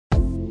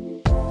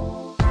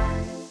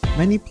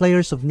Many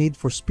players of Need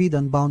for Speed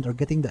Unbound are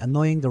getting the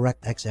annoying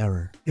DirectX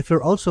error. If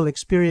you're also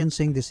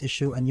experiencing this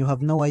issue and you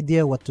have no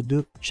idea what to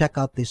do, check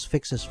out these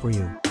fixes for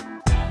you.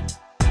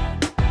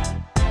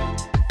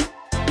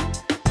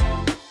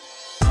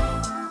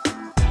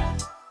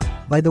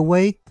 By the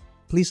way,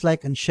 please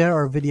like and share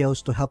our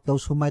videos to help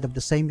those who might have the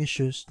same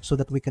issues so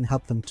that we can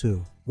help them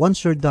too.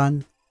 Once you're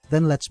done,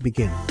 then let's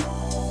begin.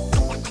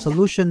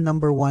 Solution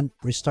number 1.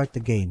 Restart the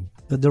game.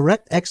 The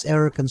DirectX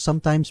error can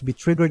sometimes be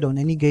triggered on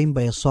any game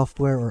by a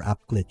software or app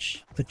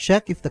glitch. To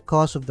check if the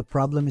cause of the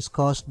problem is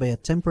caused by a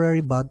temporary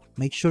bug,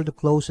 make sure to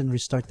close and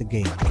restart the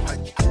game.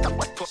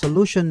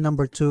 Solution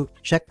number 2.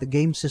 Check the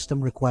game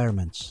system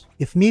requirements.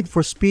 If Need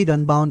for Speed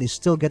Unbound is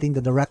still getting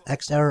the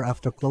DirectX error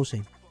after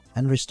closing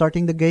and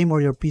restarting the game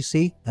or your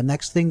PC, the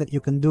next thing that you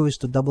can do is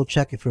to double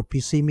check if your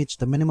PC meets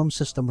the minimum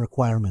system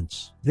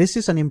requirements. This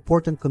is an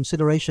important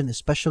consideration,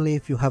 especially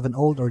if you have an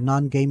old or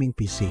non-gaming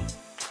PC.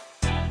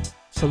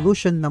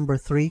 Solution number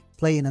 3.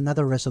 Play in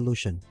another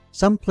resolution.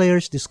 Some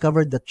players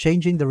discovered that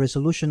changing the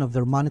resolution of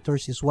their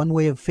monitors is one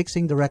way of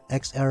fixing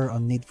DirectX error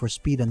on Need for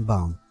Speed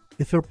Unbound.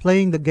 If you're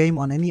playing the game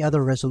on any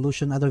other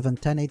resolution other than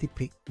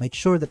 1080p, make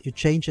sure that you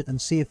change it and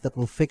see if that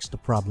will fix the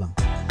problem.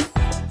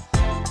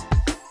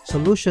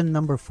 Solution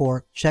number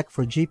 4. Check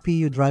for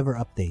GPU driver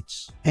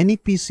updates. Any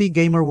PC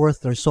gamer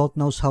worth their salt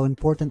knows how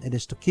important it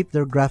is to keep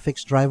their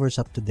graphics drivers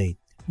up to date.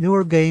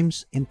 Newer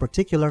games, in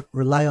particular,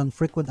 rely on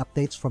frequent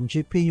updates from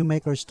GPU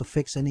makers to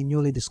fix any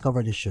newly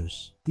discovered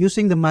issues.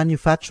 Using the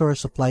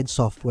manufacturer-supplied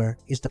software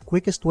is the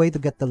quickest way to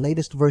get the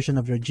latest version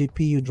of your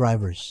GPU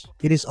drivers.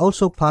 It is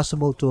also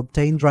possible to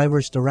obtain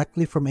drivers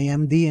directly from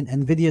AMD and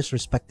Nvidia's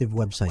respective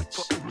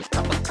websites.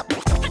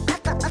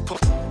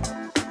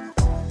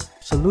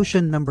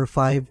 Solution number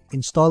 5.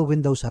 Install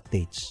Windows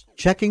updates.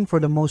 Checking for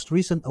the most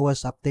recent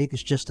OS update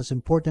is just as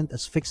important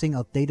as fixing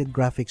outdated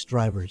graphics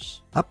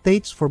drivers.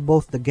 Updates for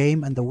both the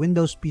game and the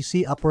Windows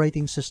PC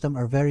operating system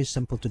are very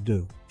simple to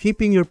do.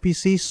 Keeping your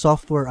PC's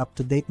software up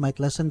to date might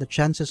lessen the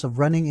chances of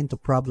running into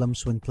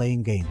problems when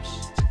playing games.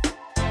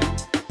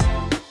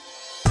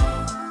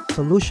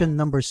 Solution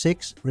number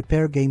 6.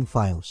 Repair game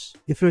files.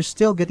 If you're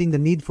still getting the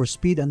Need for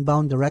Speed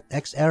Unbound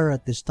DirectX error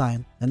at this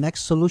time, the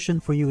next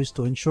solution for you is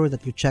to ensure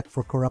that you check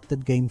for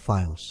corrupted game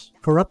files.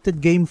 Corrupted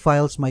game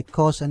files might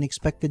cause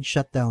unexpected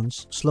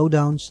shutdowns,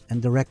 slowdowns,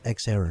 and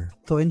DirectX error.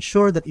 To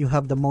ensure that you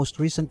have the most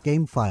recent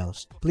game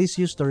files, please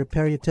use the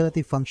repair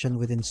utility function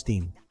within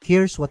Steam.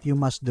 Here's what you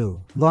must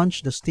do.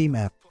 Launch the Steam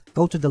app.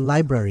 Go to the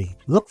library.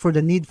 Look for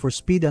the Need for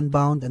Speed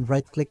Unbound and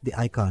right-click the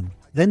icon.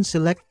 Then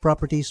select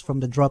Properties from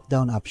the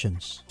drop-down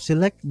options.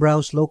 Select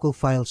Browse Local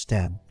Files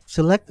tab.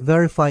 Select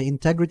Verify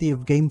Integrity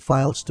of Game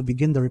Files to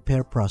begin the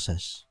repair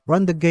process.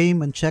 Run the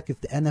game and check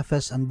if the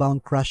NFS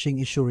Unbound crashing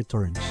issue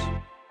returns.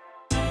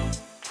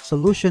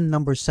 Solution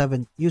number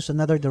 7. Use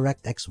another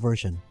DirectX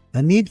version.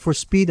 A Need for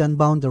Speed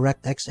Unbound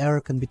DirectX error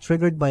can be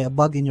triggered by a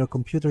bug in your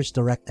computer's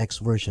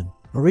DirectX version.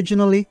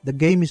 Originally, the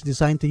game is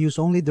designed to use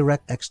only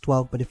DirectX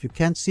 12, but if you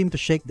can't seem to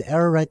shake the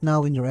error right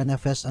now in your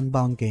NFS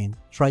Unbound game,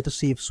 try to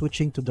see if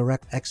switching to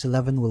DirectX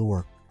 11 will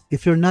work.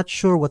 If you're not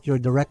sure what your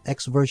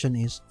DirectX version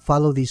is,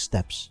 follow these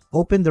steps.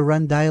 Open the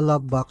Run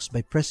dialog box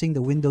by pressing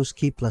the Windows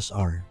key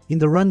 +R. In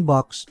the Run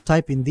box,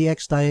 type in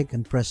DXDiag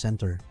and press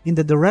Enter. In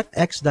the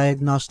DirectX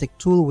Diagnostic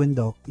Tool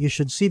window, you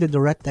should see the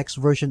DirectX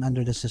version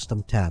under the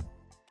System tab.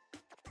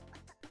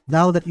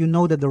 Now that you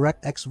know the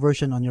DirectX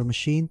version on your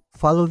machine,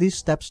 follow these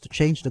steps to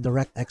change the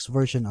DirectX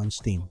version on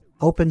Steam.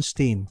 Open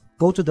Steam.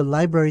 Go to the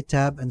Library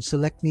tab and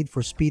select Need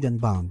for Speed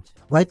Unbound.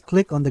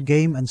 Right-click on the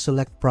game and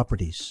select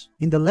Properties.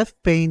 In the left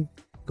pane,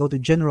 go to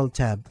General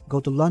tab. Go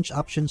to Launch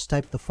Options,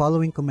 type the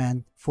following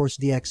command, Force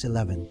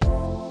DX11.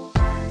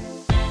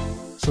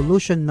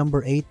 Solution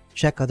number 8.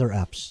 Check other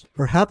apps.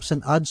 Perhaps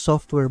an odd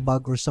software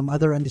bug or some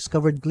other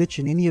undiscovered glitch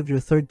in any of your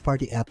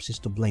third-party apps is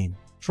to blame.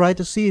 Try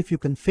to see if you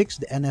can fix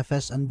the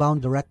NFS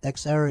Unbound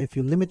DirectX error if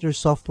you limit your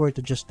software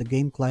to just the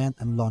game client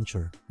and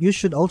launcher. You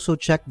should also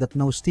check that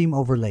no Steam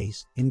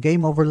overlays,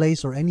 in-game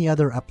overlays, or any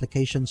other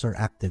applications are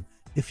active.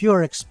 If you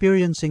are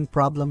experiencing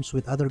problems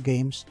with other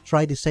games,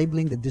 try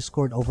disabling the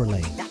Discord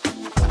overlay.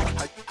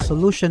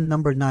 Solution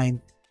number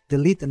 9.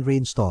 Delete and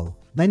reinstall.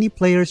 Many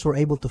players were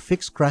able to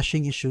fix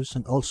crashing issues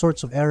and all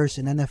sorts of errors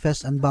in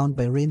NFS Unbound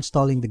by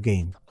reinstalling the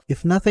game.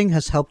 If nothing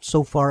has helped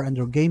so far and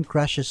your game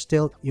crashes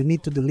still, you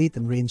need to delete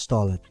and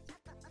reinstall it.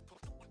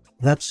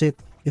 That's it.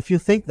 If you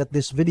think that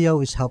this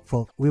video is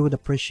helpful, we would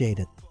appreciate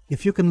it.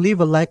 If you can leave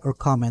a like or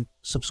comment,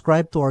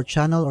 subscribe to our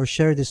channel or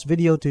share this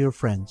video to your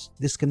friends.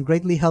 This can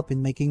greatly help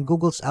in making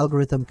Google's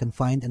algorithm can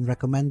find and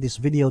recommend this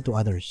video to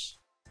others.